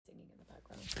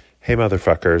Hey,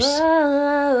 motherfuckers.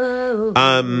 Oh,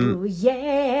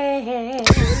 yeah.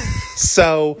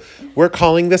 So we're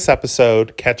calling this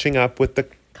episode Catching Up with the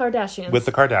Kardashians.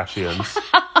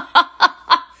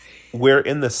 We're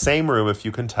in the same room, if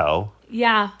you can tell.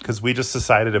 Yeah. Because we just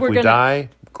decided if we die,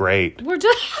 great. We're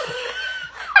just...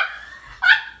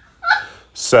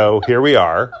 So here we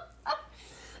are.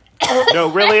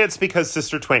 No, really, it's because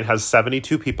Sister Twain has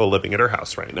 72 people living at her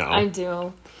house right now. I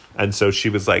do. And so she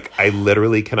was like, I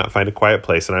literally cannot find a quiet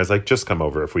place. And I was like, just come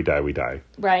over. If we die, we die.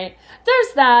 Right.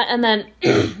 There's that. And then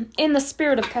in the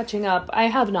spirit of catching up, I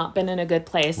have not been in a good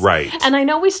place. Right. And I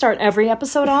know we start every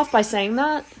episode off by saying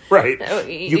that. Right.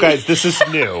 You guys, this is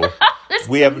new.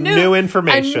 We have new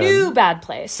information. A new bad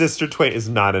place. Sister Twain is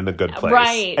not in a good place.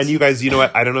 Right. And you guys, you know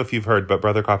what? I don't know if you've heard, but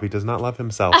Brother Coffee does not love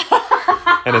himself.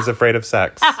 And is afraid of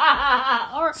sex.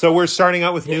 So we're starting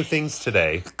out with new things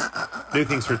today. New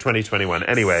things for 2021.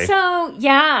 Anyway. So,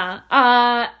 yeah.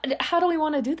 How do we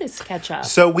want to do this catch up?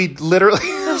 So we literally...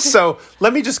 So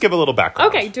let me just give a little background.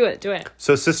 Okay, do it.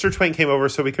 So Sister Twain came over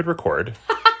so we could record.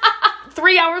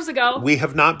 3 hours ago. We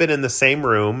have not been in the same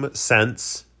room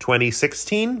since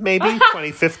 2016, maybe?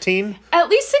 2015? At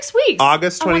least 6 weeks.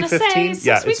 August 2015?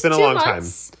 Yeah, it's been a long time.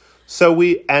 So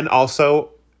and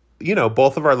also, you know,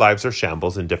 both of our lives are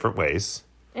shambles in different ways.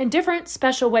 In different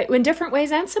special ways. In different ways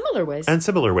and similar ways.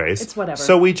 It's whatever.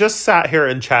 So we just sat here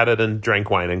and chatted and drank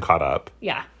wine and caught up.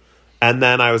 Yeah. And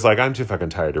then I was like, I'm too fucking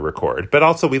tired to record. But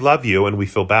also, we love you and we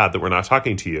feel bad that we're not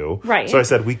talking to you. Right. So I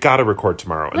said, we got to record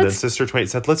tomorrow. And then Sister Twain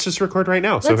said, let's just record right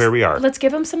now. So here we are. Let's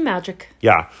give him some magic.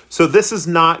 Yeah. So this is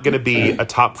not going to be a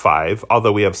top five,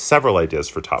 although we have several ideas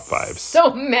for top fives.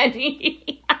 So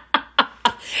many.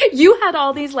 You had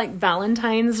all these like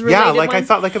Valentine's related ones. ones. I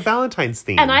thought like a Valentine's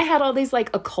theme. And I had all these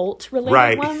like occult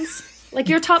related ones. Like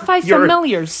your top five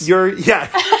familiars.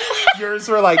 Yours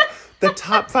were like the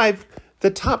top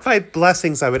five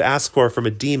blessings I would ask for from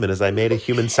a demon as I made a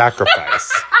human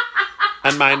sacrifice.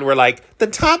 And mine were like the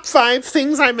top 5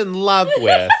 things I'm in love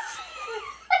with.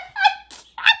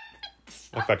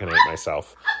 I fucking hate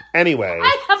myself. Anyway.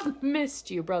 I have missed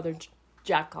you, brother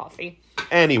Jack Coffee.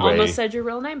 Anyway. Almost said your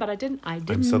real name, but I didn't.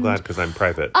 I'm so glad because I'm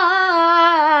private.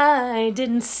 I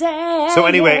didn't say. So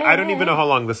anyway, I don't even know how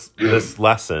long this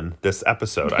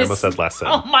episode. I almost said lesson.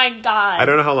 Oh my God. I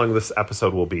don't know how long this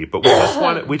episode will be, but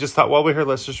we just thought while we're here,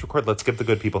 let's just record. Let's give the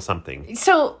good people something.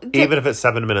 So even if it's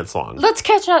 7 minutes long. Let's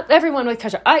catch up. Everyone with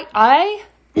catch up.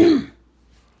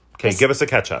 Okay, give us a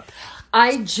catch up.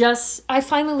 I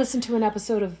finally listened to an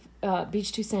episode of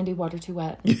Beach Too Sandy, Water Too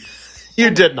Wet. You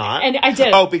did not. And I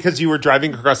did. Oh, because you were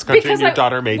driving across the country and your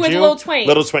daughter made you? With Lil Twain.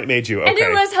 Little Twain made you, okay. And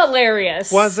it was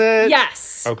hilarious. Was it?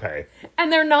 Yes. Okay. And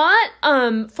they're not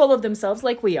full of themselves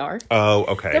like we are. Oh,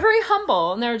 okay. They're very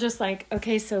humble. And they're just like,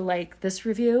 okay, so like this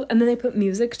review. And then they put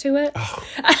music to it. Oh.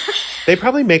 They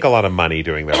probably make a lot of money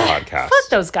doing their podcast. Fuck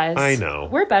those guys. I know.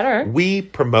 We're better. We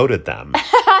promoted them.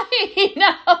 I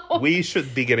know. We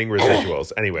should be getting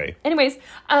residuals. Anyways,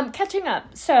 catching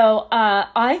up. So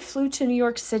I flew to New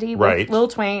York City with Lil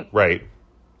Twain. Right.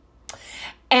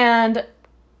 And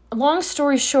long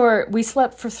story short, we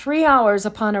slept for 3 hours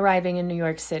upon arriving in New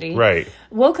York City. Right.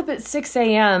 Woke up at 6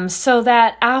 a.m. so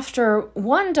that after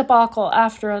one debacle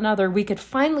after another, we could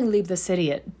finally leave the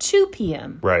city at 2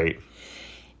 p.m. Right.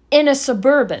 In a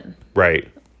Suburban. Right.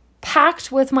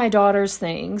 Packed with my daughter's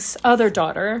things, other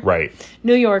daughter. Right.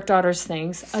 New York daughter's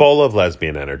things. Full of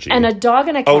lesbian energy. And a dog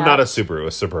and a cat. Oh, not a Subaru,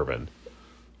 a Suburban.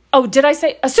 Oh, did I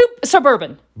say a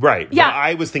Suburban? Right. Yeah. But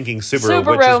I was thinking Subaru,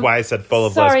 which is why I said full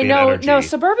of lesbian energy. No,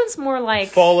 Suburban's more like...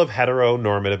 Full of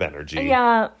heteronormative energy.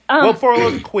 Yeah. Well, full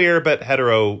of queer but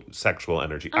heterosexual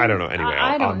energy. I don't know. Anyway,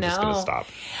 I'm just going to stop.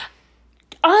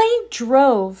 I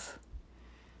drove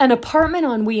an apartment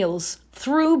on wheels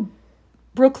through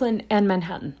Brooklyn and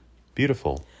Manhattan.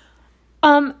 Beautiful.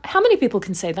 How many people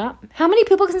can say that? How many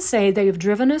people can say they've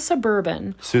driven a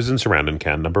Suburban? Susan Sarandon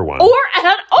can, number 1. Or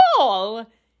at all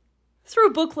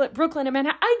through Brooklyn and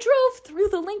Manhattan. I drove through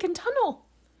the Lincoln Tunnel.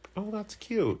 Oh, that's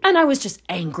cute. And I was just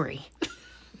angry.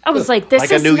 I was like, this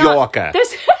is like a New Yorker.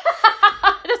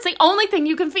 That's the only thing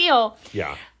you can feel.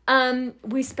 Yeah.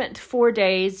 We spent 4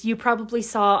 days. You probably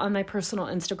saw on my personal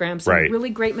Instagram some really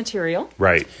great material.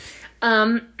 Right.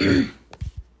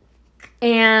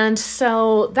 And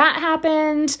so that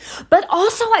happened. But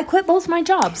also I quit both my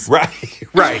jobs. Right.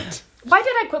 Why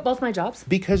did I quit both my jobs?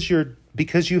 Because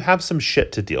you have some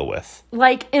shit to deal with.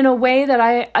 Like in a way that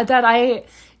I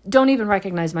don't even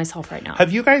recognize myself right now.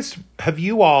 Have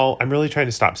you all, I'm really trying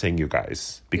to stop saying you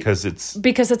guys because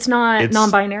it's not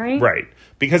non-binary. Right.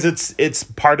 Because it's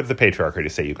part of the patriarchy to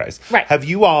say you guys. Right. Have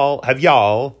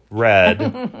y'all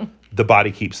read The Body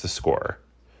Keeps the Score?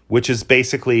 which is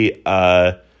basically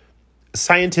a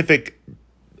scientific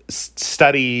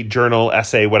study, journal,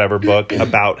 essay, whatever book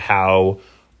about how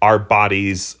our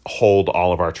bodies hold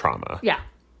all of our trauma. Yeah.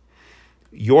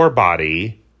 Your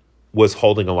body was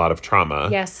holding a lot of trauma.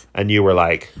 Yes. And you were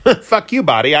like, fuck you,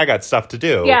 body. I got stuff to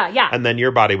do. Yeah. And then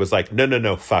your body was like,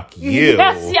 no, fuck you.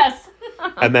 Yes.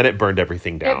 And then it burned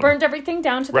everything down. It burned everything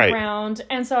down to the ground.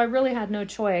 And so I really had no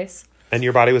choice. And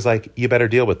your body was like, you better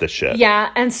deal with this shit.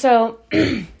 Yeah. And so,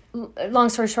 long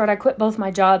story short, I quit both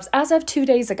my jobs as of 2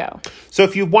 days ago. So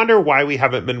if you wonder why we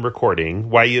haven't been recording,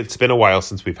 why it's been a while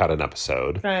since we've had an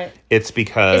episode, right? It's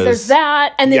because... There's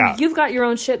that, and then you've got your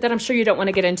own shit that I'm sure you don't want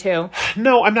to get into.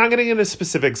 No, I'm not going to get into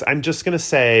specifics. I'm just going to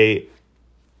say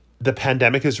the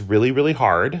pandemic is really, really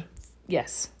hard.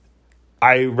 Yes.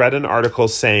 I read an article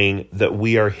saying that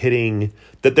we are hitting...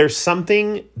 that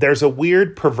there's a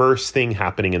weird, perverse thing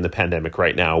happening in the pandemic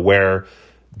right now where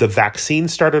the vaccine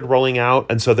started rolling out.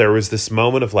 And so there was this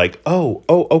moment of like, oh,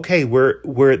 okay,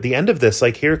 we're at the end of this.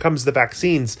 Like, here comes the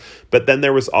vaccines. But then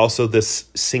there was also this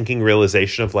sinking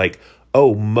realization of like,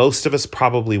 oh, most of us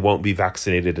probably won't be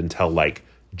vaccinated until like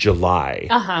July.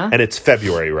 And it's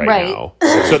February right now.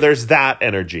 So there's that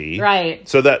energy. Right.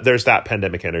 So that there's that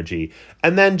pandemic energy.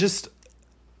 And then just,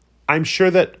 I'm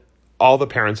sure that all the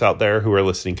parents out there who are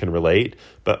listening can relate,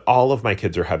 but all of my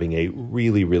kids are having a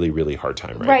really, really, really hard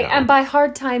time right now. Right, and by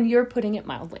hard time, you're putting it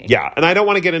mildly. Yeah, and I don't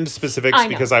want to get into specifics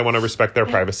because I want to respect their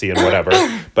privacy and whatever,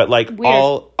 but like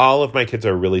all of my kids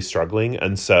are really struggling,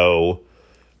 and so...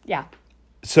 Yeah.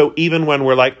 So even when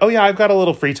we're like, oh yeah, I've got a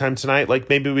little free time tonight, like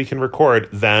maybe we can record,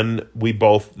 then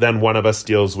one of us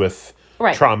deals with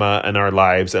trauma in our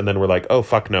lives, and then we're like, oh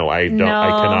fuck no, I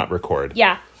cannot record.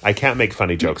 Yeah. I can't make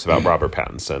funny jokes about Robert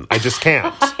Pattinson. I just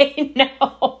can't. I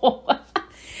know.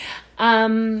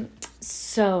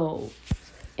 So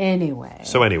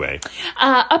anyway.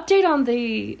 Update on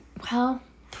the,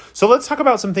 So let's talk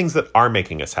about some things that are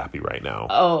making us happy right now.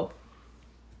 Oh.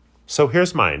 So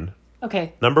here's mine.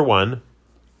 Okay. Number 1,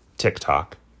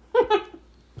 TikTok.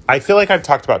 I feel like I've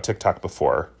talked about TikTok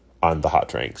before on the Hot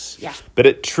Drinks. Yeah. But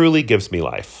it truly gives me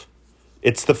life.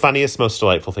 It's the funniest, most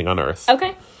delightful thing on earth.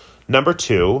 Okay. Number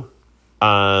 2,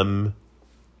 well,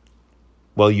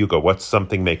 you go. What's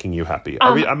something making you happy?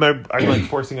 I'm like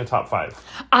forcing a top 5.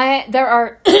 There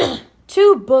are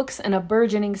 2 books in a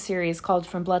burgeoning series called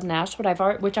From Blood and Ash,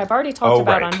 which I've already talked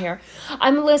about on here.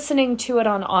 I'm listening to it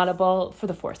on Audible for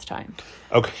the 4th time.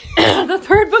 Okay. The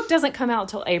 3rd book doesn't come out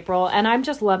till April, and I'm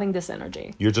just loving this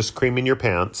energy. You're just creaming your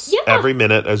pants every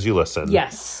minute as you listen.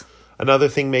 Yes. Another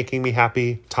thing making me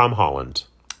happy, Tom Holland.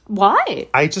 Why?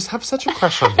 I just have such a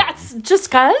crush on him. That's just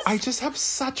because? I just have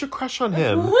such a crush on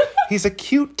him. He's a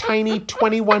cute, tiny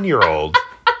 21-year-old.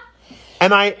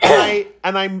 And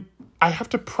I have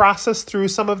to process through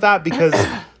some of that because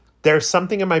there's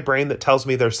something in my brain that tells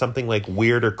me there's something like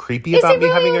weird or creepy about me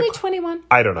having only 21?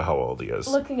 I don't know how old he is.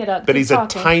 Looking it up. But he's a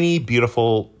tiny,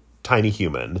 beautiful, tiny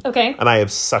human. Okay. And I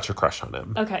have such a crush on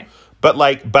him. Okay. But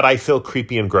I feel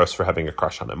creepy and gross for having a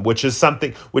crush on him, which is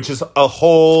a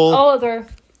whole... they're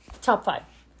top 5.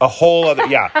 A whole other,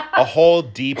 a whole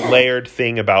deep layered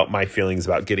thing about my feelings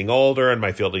about getting older and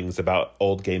my feelings about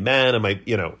old gay men and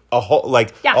a whole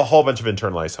bunch of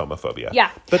internalized homophobia. Yeah.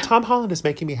 But Tom Holland is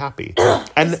making me happy.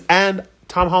 and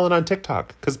Tom Holland on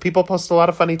TikTok, because people post a lot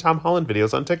of funny Tom Holland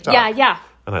videos on TikTok. Yeah.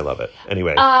 And I love it.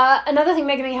 Anyway. Another thing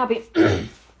making me happy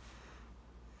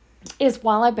is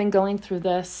while I've been going through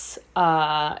this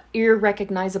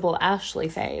irrecognizable Ashley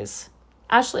phase.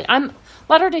 Ashley,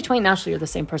 Latter-day Twain and Ashley are the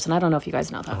same person. I don't know if you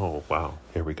guys know that. Oh, wow.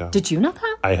 Here we go. Did you know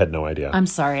that? I had no idea. I'm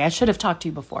sorry. I should have talked to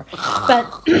you before.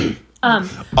 But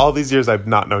all these years I've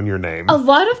not known your name. A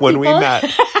lot of when people... we met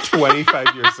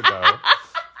 25 years ago,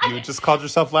 you just called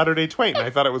yourself Latter-day Twain, and I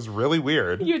thought it was really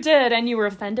weird. You did, and you were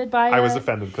offended by it. I was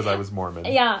offended because I was Mormon.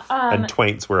 Yeah. And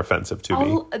Twains were offensive to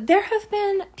me. There have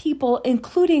been people,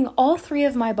 including all 3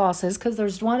 of my bosses, because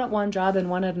there's one at one job and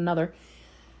one at another,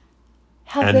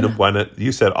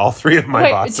 you said all 3 of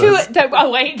my bosses. There's 2 at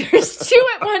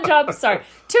one job. Sorry.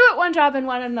 2 at one job and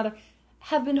one at another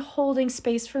have been holding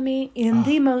space for me in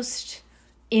the most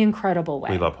incredible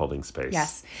way. We love holding space.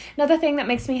 Yes. Another thing that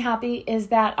makes me happy is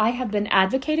that I have been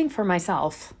advocating for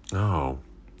myself. Oh,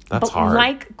 that's hard.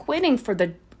 Like quitting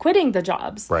the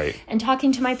jobs. Right. And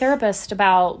talking to my therapist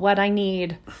about what I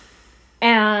need.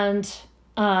 And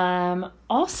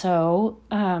also...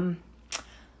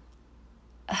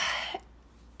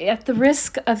 at the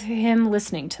risk of him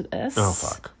listening to this. Oh,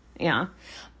 fuck. Yeah.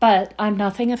 But I'm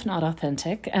nothing if not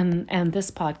authentic, and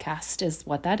this podcast is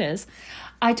what that is.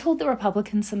 I told the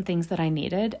Republicans some things that I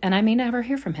needed, and I may never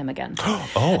hear from him again.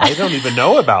 Oh, I don't even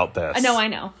know about this. I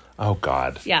know. Oh,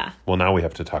 God. Yeah. Well, now we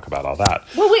have to talk about all that.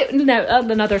 Well, wait, no,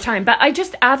 another time. But I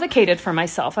just advocated for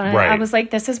myself. And I was like,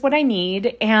 this is what I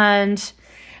need. And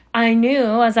I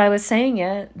knew as I was saying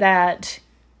it that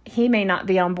he may not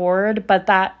be on board, but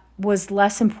that was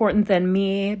less important than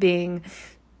me being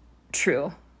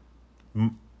true.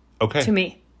 Okay. To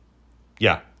me.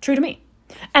 Yeah. True to me.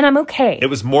 And I'm okay. It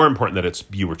was more important that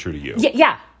you were true to you.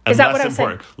 Yeah. And is that what I'm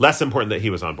saying? Less important that he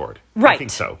was on board. Right. I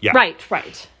think so. Yeah.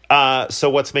 Right. So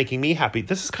what's making me happy?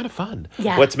 This is kind of fun.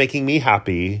 Yeah. What's making me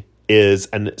happy is,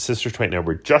 and Sister Twite and I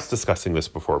were just discussing this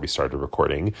before we started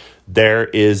recording, there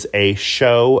is a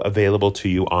show available to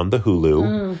you on the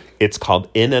Hulu. It's called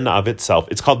In and of Itself.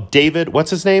 It's called David, what's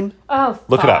his name? Oh,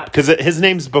 Look it up, because his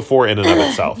name's before In and of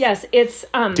Itself. Yes, it's...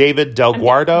 David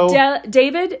Delguardo?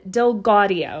 David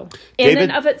Delgaudio. In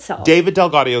and of Itself. David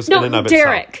Delgaudio's In and of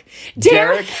Derek. Itself.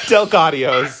 Derek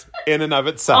Delgaudio's In and of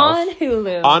Itself. On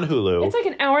Hulu. It's like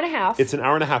an hour and a half. It's an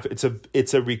hour and a half.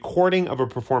 It's a recording of a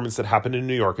performance that happened in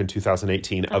New York in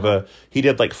 2018 he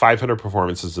did like 500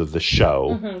 performances of the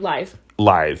show.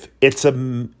 Live. It's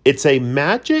a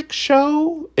magic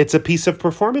show. It's a piece of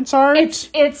performance art. It's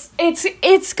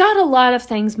got a lot of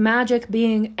things, magic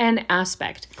being an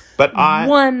aspect. But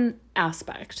one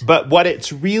aspect. But what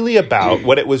it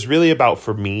was really about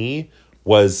for me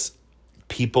was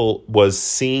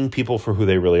seeing people for who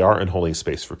they really are and holding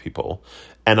space for people.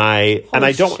 And I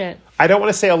don't want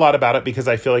to say a lot about it because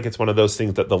I feel like it's one of those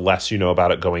things that the less you know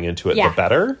about it going into it, the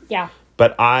better. Yeah.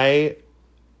 But I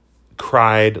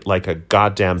cried like a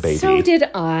goddamn baby. So did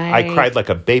I. I cried like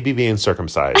a baby being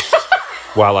circumcised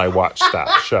while I watched that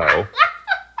show.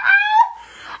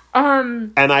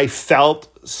 And I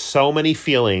felt so many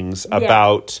feelings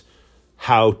about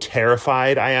how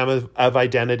terrified I am of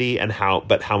identity and how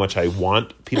much I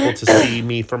want people to see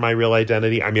me for my real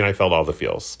identity. I mean, I felt all the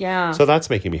feels. Yeah. So that's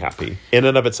making me happy. In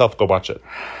and of itself, go watch it.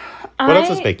 What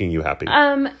else is making you happy?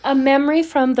 A memory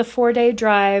from the 4-day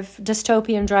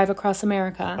dystopian drive across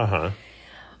America.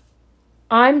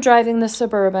 I'm driving the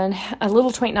Suburban. A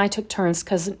little Twite and I took turns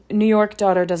because New York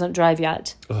daughter doesn't drive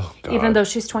yet. Oh, God. Even though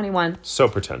she's 21. So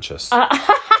pretentious.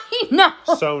 No.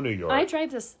 So New York. I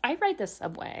ride the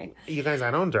subway. You guys,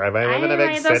 I don't drive. I live in a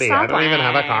big city. I don't even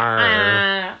have a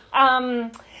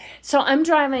car. So I'm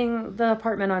driving the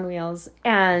apartment on wheels,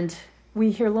 and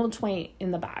we hear little Twite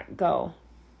in the back go,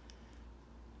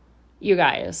 "You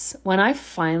guys, when I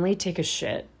finally take a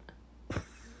shit,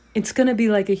 it's going to be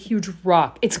like a huge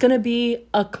rock. It's going to be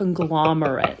a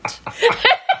conglomerate."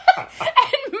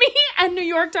 And me and New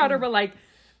York daughter were like,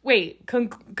 "Wait,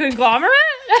 conglomerate?"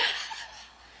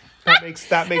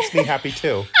 That makes me happy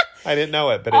too. I didn't know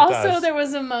it, but it also, does. Also, there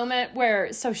was a moment where,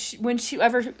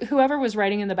 whoever was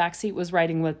riding in the backseat was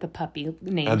riding with the puppy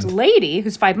named Lady,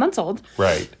 who's 5 months old.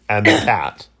 Right. And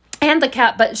the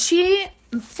cat. But she,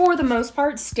 for the most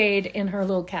part, stayed in her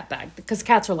little cat bag because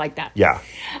cats are like that. Yeah.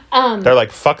 They're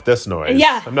like, fuck this noise.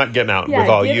 Yeah. I'm not getting out with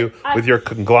all you, with your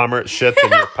conglomerate shit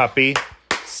and your puppy.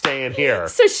 Staying here.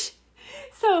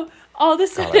 So all of a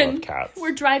sudden, cats.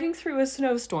 We're driving through a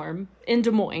snowstorm in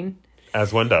Des Moines.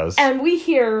 As one does. And we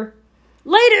hear,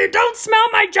 "Lady, don't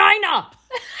smell my gina."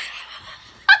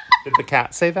 Did the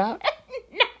cat say that?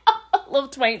 No. Little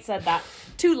Twite said that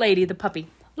to Lady, the puppy.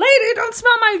 "Lady, don't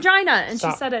smell my gina." And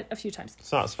she said it a few times.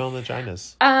 Stop smelling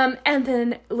vaginas. And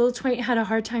then little Twite had a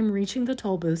hard time reaching the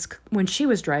toll booths when she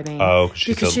was driving. Oh,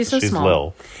 because she's so small.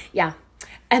 Lil. Yeah.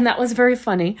 And that was very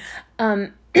funny.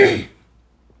 And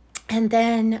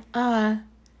then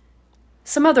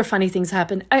some other funny things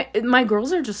happened. My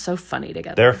girls are just so funny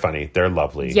together. They're funny. They're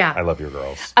lovely. Yeah. I love your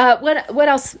girls. What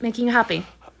else making you happy?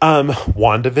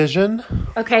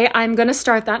 WandaVision. Okay, I'm going to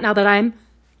start that now that I'm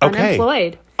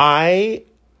unemployed. I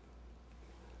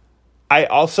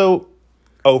also,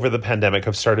 over the pandemic,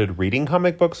 have started reading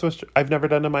comic books, which I've never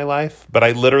done in my life. But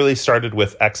I literally started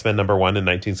with X-Men #1 in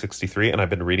 1963, and I've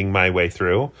been reading my way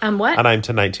through. What? And I'm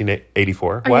to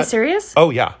 1984. Are you serious? Oh,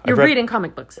 yeah. You're reading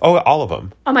comic books? Oh, all of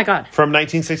them. Oh, my God. From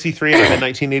 1963, and I'm in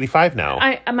 1985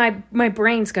 now. My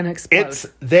brain's going to explode.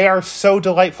 They are so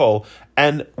delightful.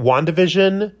 And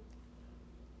WandaVision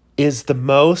is the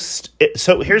most...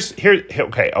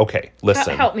 Okay,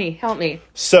 listen. Help me.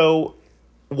 So...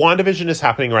 WandaVision is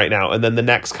happening right now, and then the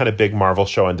next kind of big Marvel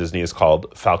show on Disney is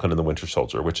called Falcon and the Winter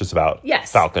Soldier, which is about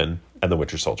Falcon and the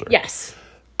Winter Soldier. Yes.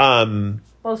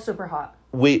 Both super hot.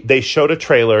 They showed a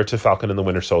trailer to Falcon and the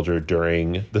Winter Soldier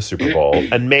during the Super Bowl,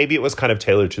 and maybe it was kind of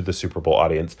tailored to the Super Bowl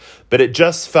audience, but it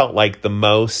just felt like the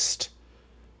most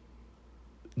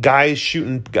guys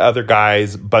shooting other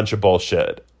guys bunch of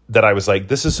bullshit that I was like,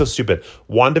 this is so stupid.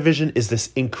 WandaVision is this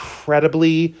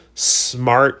incredibly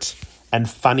smart and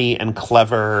funny and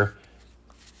clever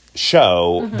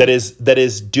show that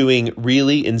is doing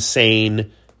really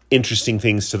insane, interesting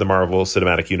things to the Marvel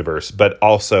Cinematic Universe, but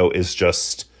also is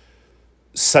just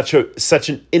such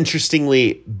an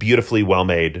interestingly, beautifully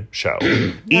well-made show.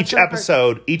 Each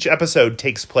episode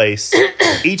takes place.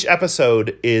 Each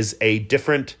episode is a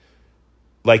different,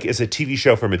 like, is a TV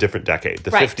show from a different decade.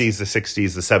 The 50s, the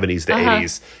 60s, the 70s, the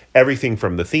 80s. Everything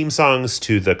from the theme songs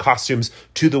to the costumes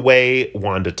to the way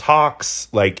Wanda talks.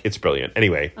 Like, it's brilliant.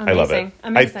 Anyway, I love it.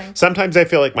 Amazing. Sometimes I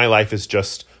feel like my life is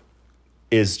just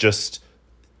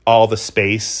all the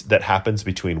space that happens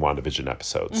between WandaVision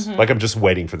episodes. Like, I'm just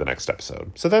waiting for the next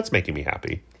episode. So that's making me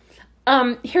happy.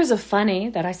 Here's a funny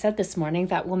that I said this morning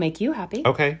that will make you happy.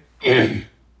 Okay.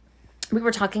 We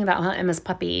were talking about how Emma's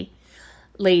puppy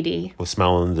lady Will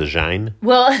smelling the vagina.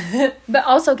 will, but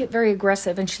also get very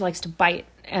aggressive, and she likes to bite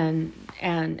and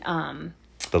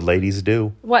The ladies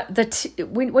do. what do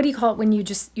you call it when you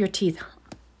just your teeth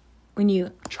when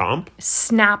you Chomp?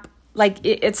 snap, like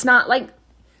it's not like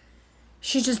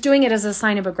she's just doing it as a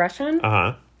sign of aggression.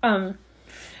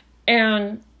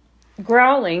 And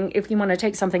growling if you want to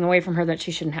take something away from her that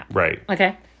she shouldn't have. Right.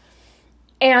 Okay.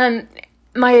 And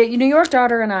my New York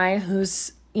daughter and I,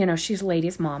 who's, she's a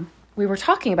lady's mom, we were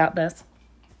talking about this.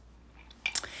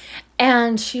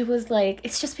 And she was like,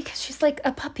 it's just because she's like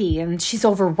a puppy and she's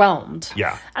overwhelmed.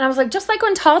 Yeah. And I was like, just like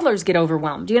when toddlers get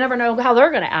overwhelmed, you never know how they're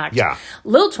going to act. Yeah.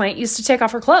 Lil Twain used to take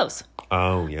off her clothes.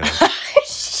 Oh, yeah.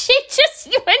 She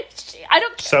just, I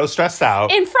don't care. So stressed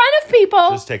out. In front of people.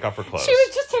 Just take off her clothes. She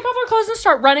would just take off her clothes and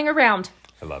start running around.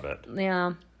 I love it.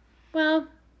 Yeah. Well,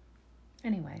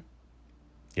 anyway.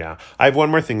 Yeah. I have one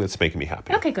more thing that's making me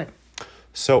happy. Okay, good.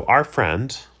 So our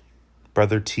friend,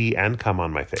 Brother T and Come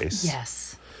On My Face,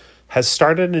 Yes. has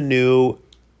started a new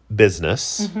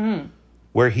business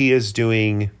where he is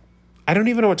doing, I don't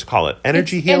even know what to call it.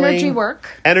 Energy healing. Energy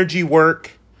work. Energy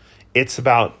work. It's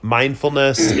about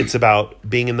mindfulness. It's about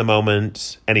being in the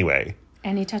moment. Anyway.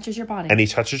 And he touches your body. And he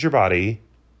touches your body.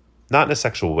 Not in a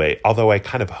sexual way, although I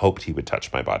kind of hoped he would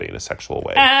touch my body in a sexual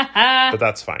way. But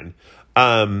that's fine.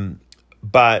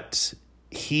 But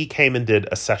he came and did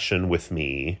a session with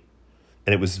me,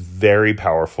 and it was very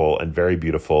powerful and very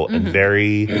beautiful and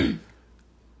very,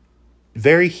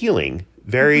 very healing,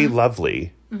 very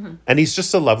lovely. And he's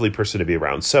just a lovely person to be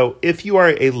around. So if you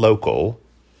are a local,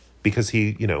 because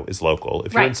he, is local,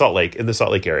 if you're in Salt Lake, in the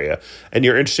Salt Lake area, and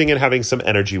you're interested in having some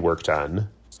energy work done,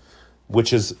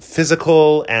 which is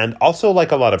physical and also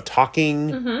like a lot of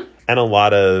talking and a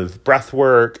lot of breath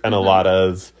work and a lot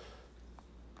of,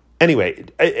 anyway,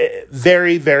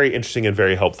 very, very interesting and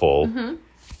very helpful.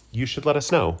 You should let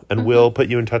us know, and we'll put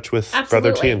you in touch with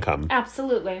Brother T and Come.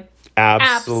 Absolutely.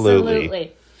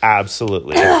 Absolutely.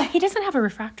 Absolutely. He doesn't have a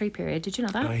refractory period. Did you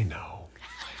know that? I know.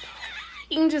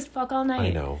 He can just fuck all night. I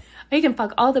know. Or he can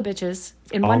fuck all the bitches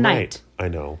in All one night. I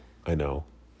know.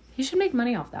 He should make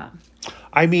money off that.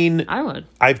 I mean, I would.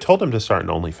 I've told him to start an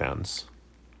OnlyFans.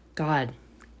 God.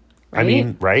 Right? I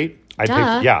mean, right?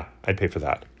 I'd pay for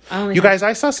that. You guys,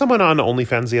 I saw someone on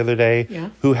OnlyFans the other day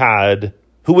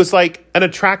who was like an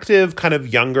attractive kind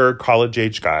of younger college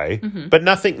age guy, but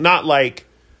nothing out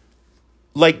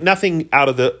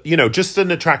of the, just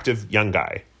an attractive young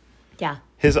guy. Yeah.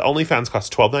 His OnlyFans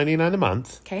cost $12.99 a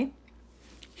month. Okay.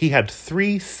 He had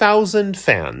 3,000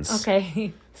 fans.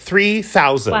 Okay.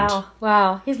 3,000.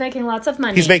 Wow. He's making lots of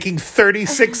money. He's making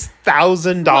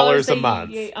 $36,000 a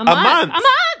month. A month.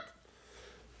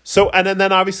 So, and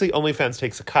then obviously OnlyFans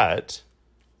takes a cut.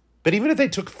 But even if they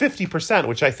took 50%,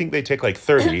 which I think they take like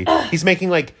 30, he's making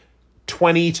like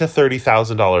 $20,000 to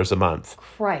 $30,000 a month.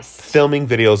 Christ. Filming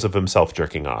videos of himself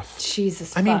jerking off.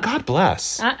 Jesus. I mean, God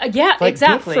bless. Yeah, like,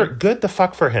 exactly. Good the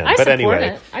fuck for him. I But support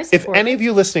anyway, it. if any of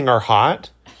you listening are hot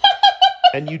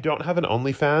and you don't have an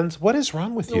OnlyFans, what is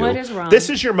wrong with you? What is wrong? This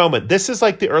is your moment. This is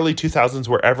like the early 2000s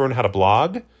where everyone had a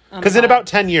blog. Because in about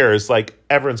 10 years, like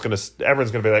everyone's gonna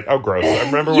be like, "Oh, gross!" I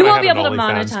remember You when I won't had be able an to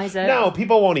OnlyFans. monetize it. No,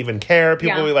 people won't even care.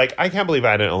 People will be like, "I can't believe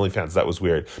I had an OnlyFans. That was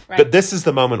weird." Right. But this is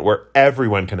the moment where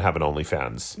everyone can have an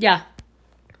OnlyFans. Yeah.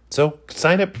 So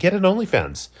sign up, get an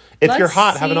OnlyFans. If you're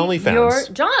hot, have an OnlyFans. Your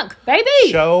junk, baby.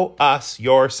 Show us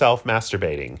yourself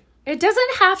masturbating. It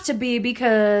doesn't have to be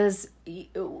because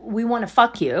we want to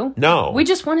fuck you. No. We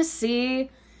just want to see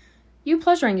you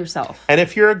pleasuring yourself. And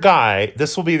if you're a guy,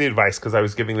 this will be the advice, because I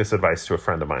was giving this advice to a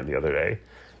friend of mine the other day.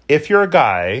 If you're a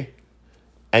guy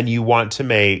and you want to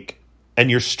and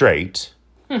you're straight,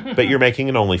 but you're making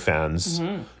an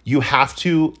OnlyFans, you have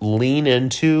to lean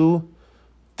into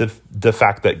the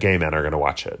fact that gay men are going to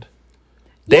watch it.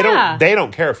 They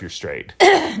don't care if you're straight.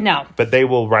 No. But they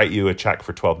will write you a check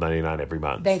for $12.99 every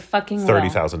month. They fucking will.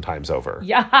 30,000 times over.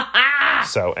 Yeah.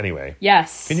 So anyway.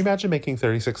 Yes. Can you imagine making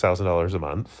 $36,000 a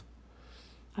month?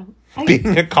 I-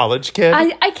 Being a college kid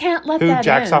I can't let who that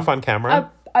jacks in. off on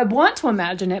camera? I want to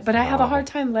imagine it, but I have a hard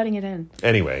time letting it in.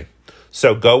 Anyway,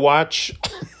 so go watch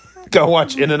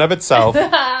In and of Itself.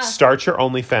 Start your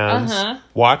OnlyFans.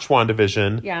 Watch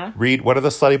WandaVision. Yeah. Read, what are the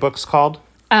slutty books called?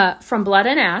 From Blood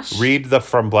and Ash. Read the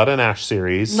From Blood and Ash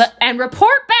series. And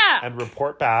report back. And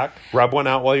report back. Rub one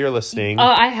out while you're listening. Oh,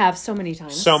 I have so many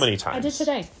times. So many times. I did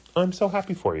today. I'm so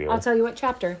happy for you. I'll tell you what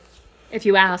chapter, if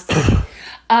you ask.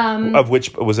 Of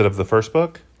which, was it of the first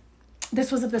book? This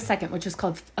was of the second, which is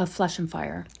called Flesh and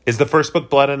Fire. Is the first book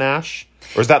Blood and Ash?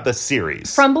 Or is that the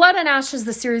series? From Blood and Ash is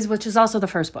the series, which is also the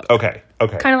first book. Okay.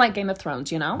 Kind of like Game of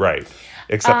Thrones, you know? Right.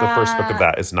 Except the first book of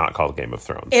that is not called Game of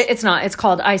Thrones. It's not. It's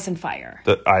called Ice and Fire.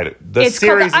 The It's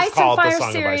series called is called Ice The and Fire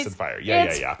Song series. of Ice and Fire.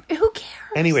 Yeah. Who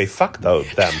cares? Anyway, fuck them,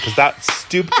 because that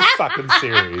stupid fucking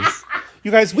series. You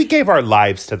guys, we gave our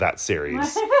lives to that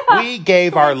series. We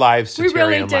gave our lives to We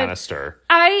really Tyrion did. Lannister.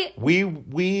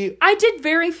 I did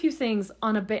very few things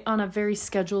on a very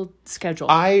scheduled schedule.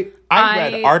 I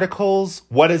read articles.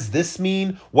 What does this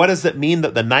mean? What does it mean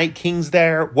that the Night King's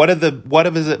there? What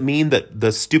does it mean that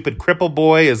the stupid cripple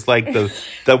boy is like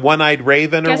the one-eyed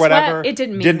raven or Guess whatever? what? It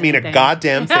didn't a mean anything.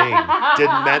 goddamn thing.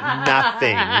 Meant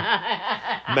nothing.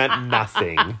 Meant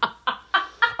nothing.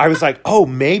 I was like, oh,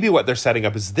 maybe what they're setting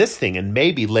up is this thing, and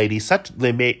maybe Lady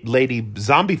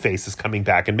Zombie Face is coming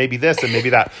back, and maybe this, and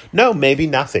maybe that. No, maybe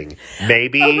nothing.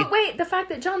 Maybe. Oh, but wait, the fact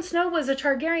that Jon Snow was a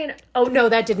Targaryen. Oh no,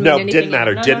 that didn't mean anything. Didn't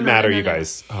matter. No, Didn't matter, no. you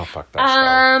guys. Oh, fuck that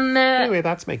show. Anyway,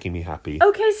 that's making me happy.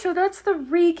 Okay, so that's the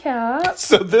recap.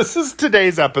 So this is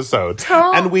today's episode,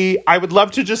 I would love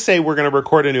to just say we're going to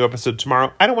record a new episode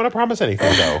tomorrow. I don't want to promise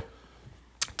anything though.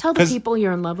 Tell the people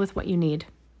you're in love with what you need.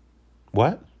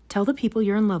 What? Tell the people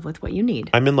you're in love with what you need.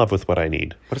 I'm in love with what I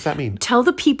need. What does that mean? Tell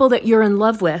the people that you're in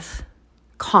love with,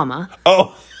 comma.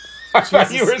 Oh, I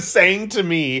thought you were saying to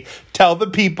me, tell the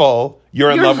people you're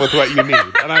in love with what you need.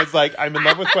 And I was like, I'm in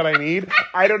love with what I need?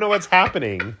 I don't know what's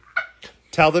happening.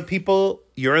 Tell the people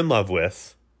you're in love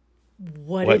with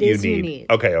what it is you need.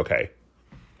 Okay.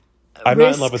 I'm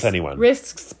not in love with anyone.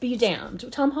 Risks be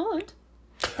damned. Tom Holland.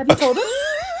 Have you told him?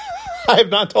 I have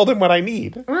not told him what I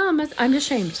need. Well, I'm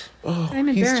ashamed. I'm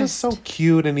embarrassed. He's just so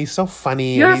cute and he's so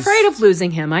funny. You're afraid of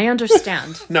losing him. I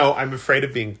understand. No, I'm afraid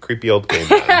of being a creepy old gay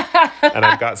man. And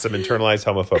I've got some internalized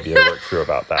homophobia to work through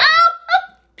about that.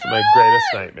 It's my greatest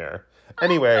nightmare.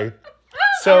 Anyway,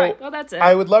 so right, well, that's it.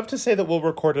 I would love to say that we'll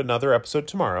record another episode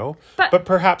tomorrow. But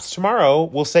perhaps tomorrow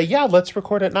we'll say, yeah, let's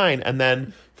record at 9. And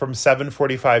then from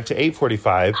 7:45 to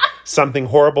 8:45, something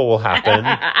horrible will happen.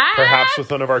 Perhaps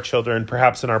with one of our children,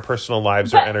 perhaps in our personal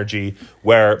lives or energy,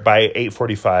 where by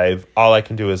 8:45, all I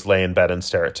can do is lay in bed and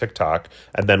stare at TikTok.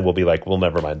 And then we'll be like, well,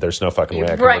 never mind. There's no fucking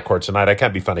way I can record tonight. I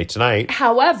can't be funny tonight.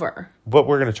 However. But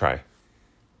we're going to try.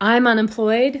 I'm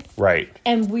unemployed. Right.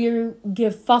 And we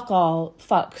give fuck all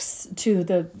fucks to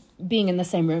the being in the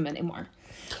same room anymore.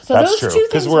 So that's those true, two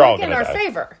things we're all work in our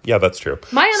favor. Yeah, that's true.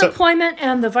 My unemployment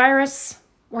and the virus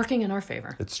working in our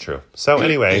favor. It's true. So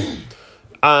anyway,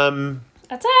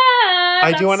 that's it.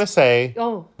 I do want to say,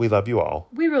 oh, we love you all.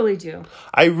 We really do.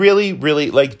 I really, really,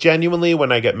 like, genuinely,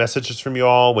 when I get messages from you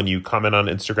all, when you comment on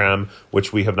Instagram,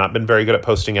 which we have not been very good at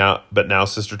posting out, but now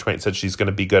Sister Twain said she's going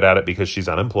to be good at it because she's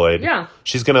unemployed. Yeah.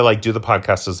 She's going to, like, do the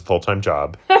podcast as a full-time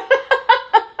job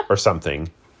or something.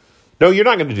 No, you're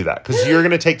not going to do that because you're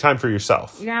going to take time for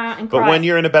yourself. Yeah, and But when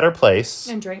you're in a better place.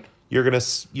 And drink. You're going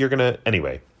to,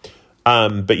 anyway.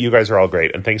 But you guys are all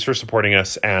great, and thanks for supporting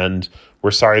us, and we're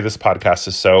sorry this podcast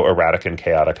is so erratic and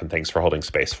chaotic, and thanks for holding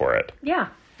space for it. Yeah.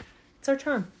 It's our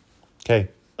charm. Okay.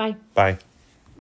 Bye. Bye.